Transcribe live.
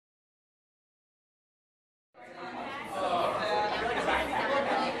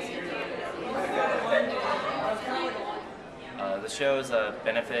shows a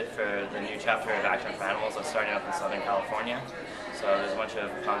benefit for the new chapter of Action for Animals that's starting up in Southern California. So there's a bunch of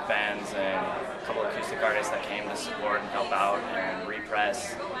punk bands and a couple of acoustic artists that came to support and help out and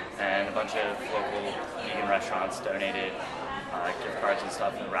repress, and a bunch of local vegan restaurants donated gift cards and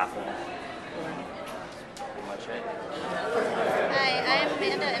stuff and raffle. Pretty much it. Hi, I'm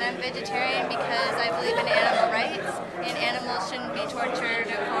Amanda and I'm vegetarian because I believe in animal rights and animals shouldn't be tortured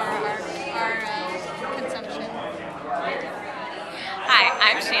for our consumption. Hi,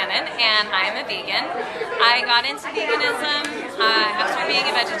 I'm Shannon and I'm a vegan. I got into veganism after being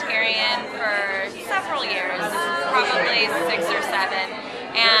a vegetarian for several years, probably 6 or 7.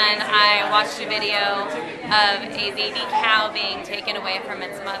 And I watched a video of a baby cow being taken away from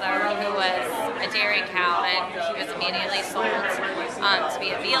its mother, who was a dairy cow, and he was immediately sold to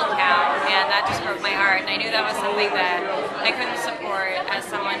be a veal cow, and that just broke my heart. And I knew that was something that I couldn't support as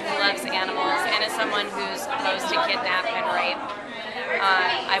someone who loves animals and as someone who's opposed to kidnap and rape.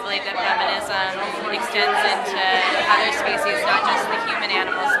 I believe that feminism extends into other species, not just the human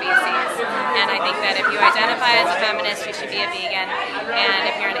animal species. And I think that if you identify as a feminist, you should be a vegan.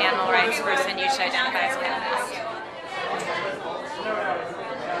 And if you're an animal rights person, you should identify as a feminist.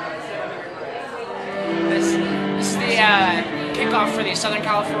 This is the kickoff for the Southern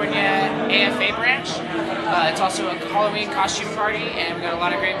California AFA branch. It's also a Halloween costume party, and we've got a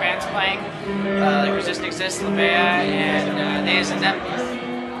lot of great bands playing, like Resist and Exist, La Bea, and They As and Them.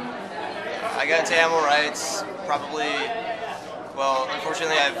 I got into animal rights probably, well,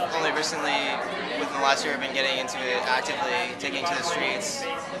 unfortunately I've only recently, within the last year, I've been getting into it actively, taking to the streets,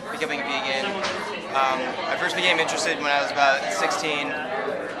 becoming vegan. I first became interested when I was about 16,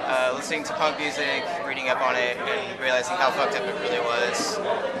 listening to punk music, reading up on it, and realizing how fucked up it really was,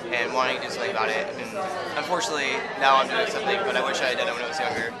 and wanting to do something about it. And unfortunately, now I'm doing something, but I wish I had done it when I was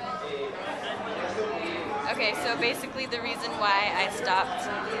younger. Okay, so basically the reason why I stopped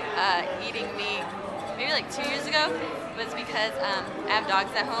eating meat maybe like 2 years ago was because I have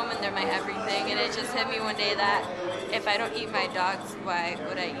dogs at home and they're my everything, and it just hit me one day that if I don't eat my dogs, why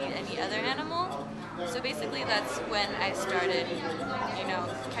would I eat any other animal? So basically that's when I started,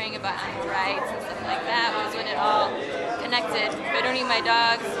 caring about animal rights and stuff like that, was when it all connected. If I don't eat my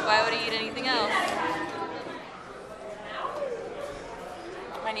dogs, why would I eat anything else?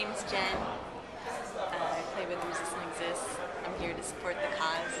 My name is Jen. I play with Resist and Exist. I'm here to support the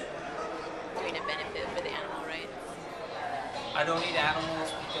cause, doing a benefit for the animal rights. I don't eat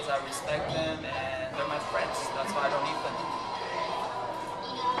animals because I respect them and they're my friends. That's why I don't eat them.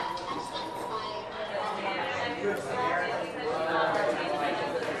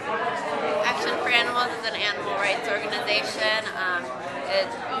 Action for Animals is an animal rights organization.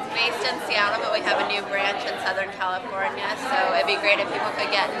 It's based in Seattle, but we have a new branch in Southern California, so it'd be great if people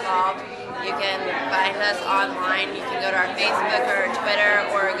could get involved. You can find us online. You can go to our Facebook or Twitter,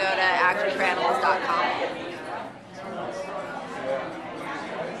 or go to actionforanimals.com.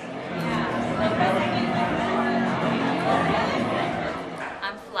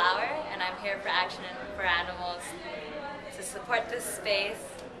 I'm Flower, and I'm here for Action for Animals to support this space,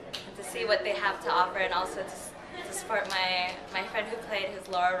 and to see what they have to offer, and also to support my friend who played his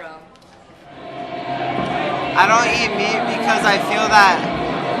Laura Rome. I don't eat meat because I feel that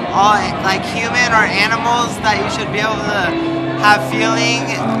all human or animals, that you should be able to have feeling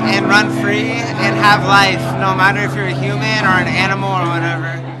and run free and have life, no matter if you're a human or an animal or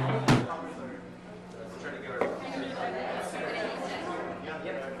whatever.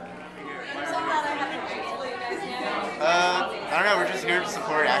 I don't know, we're just here to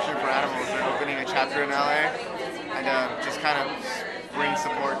support Action for Animals. They're opening a chapter in LA, and just kind of bring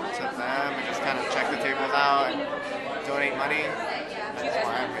support to them and just kind of check the tables out and donate money. That's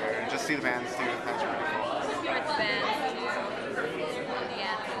why I'm here. And just see the bands too. That's pretty cool. Support the bands too.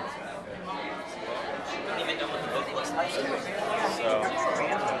 Yeah.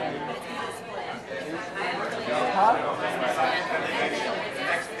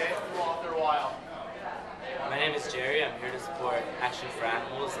 My name is Jerry. I'm here to support Action for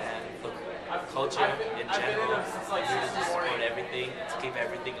Animals and for culture in general. I'm here to support everything, to keep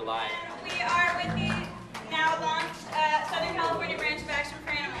everything alive. We are with the now launched Southern California branch of Action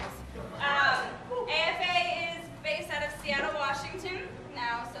for Animals. AFA is based out of Seattle, Washington,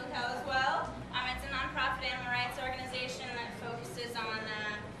 now SoCal as well. It's a nonprofit animal rights organization that focuses on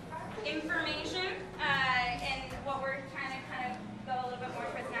information, and what we're trying to kind of go a little bit more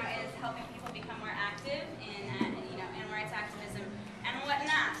towards now is helping people become more active in animal rights activism and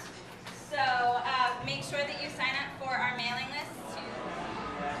whatnot. So make sure that you sign up for our mailing list to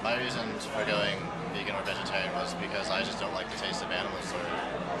My reasons for going vegan or vegetarian was because I just don't like the taste of animals or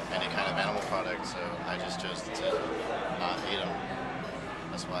any kind of animal product, so I just chose to not eat them.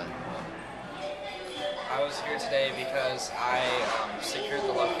 That's why. I was here today because I secured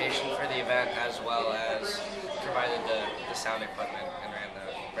the location for the event as well as provided the sound equipment and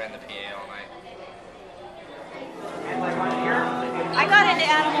ran the PA all night. I got into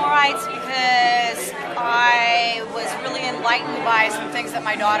animal rights because I was really enlightened by some things that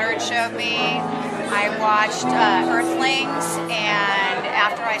my daughter had showed me. I watched Earthlings, and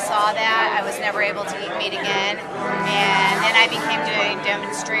after I saw that, I was never able to eat meat again. And then I became doing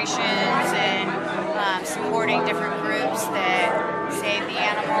demonstrations and supporting different groups that save the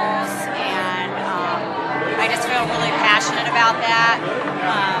animals, and I just feel really passionate about that.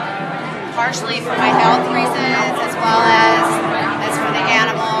 Partially for my health reasons, as well as for the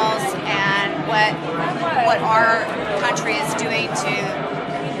animals and what our country is doing to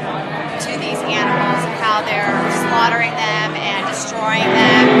these animals and how they're slaughtering them and destroying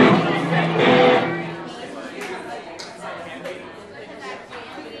them.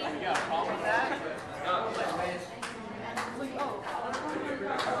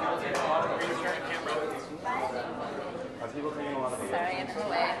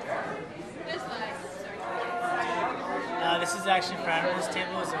 This is actually for Animals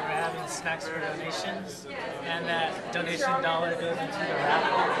Table, so we're having snacks for donations, and that donation dollar goes into the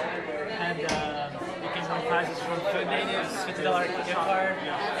raffle. And you can win prizes from Food Natives, $50 gift card,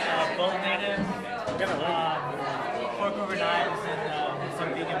 Bold Native, Fork Over Knives, and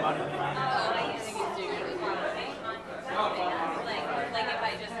some vegan body Like if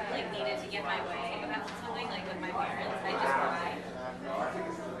I just needed to get my way about something, like with my parents, I just cry.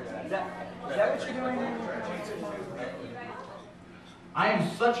 Is that what you're doing? I am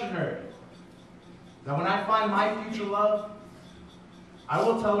such a nerd that when I find my future love, I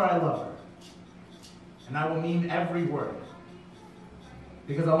will tell her I love her. And I will mean every word.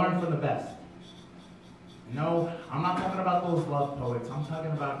 Because I learned from the best. No, I'm not talking about those love poets. I'm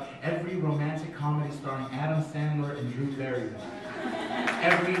talking about every romantic comedy starring Adam Sandler and Drew Barrymore.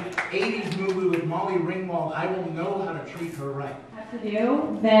 Every 80s movie with Molly Ringwald. I will know how to treat her right. To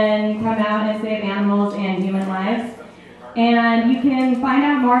do, then come out and save animals and human lives. And you can find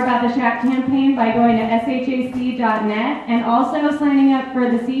out more about the Shack campaign by going to shac.net and also signing up for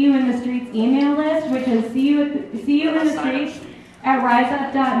the See You in the Streets email list, which is See You in the Streets at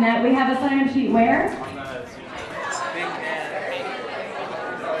riseup.net. We have a sign-up sheet where?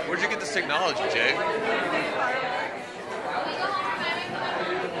 Where'd you get this technology, Jay?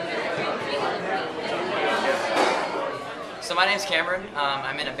 So my name's Cameron.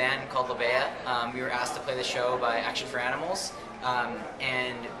 I'm in a band called La Bea. We were asked to play the show by Action for Animals,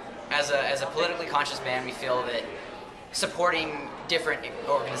 and as a politically conscious band, we feel that supporting different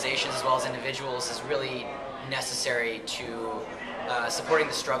organizations as well as individuals is really necessary to supporting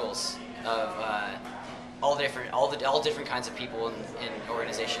the struggles of all different kinds of people in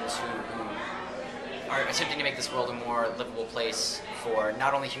organizations who are attempting to make this world a more livable place for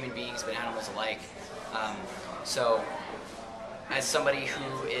not only human beings but animals alike. So, as somebody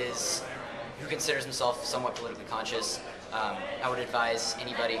who considers himself somewhat politically conscious, I would advise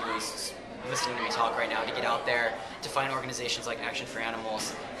anybody who's listening to me talk right now to get out there, to find organizations like Action for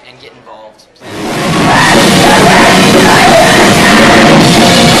Animals, and get involved.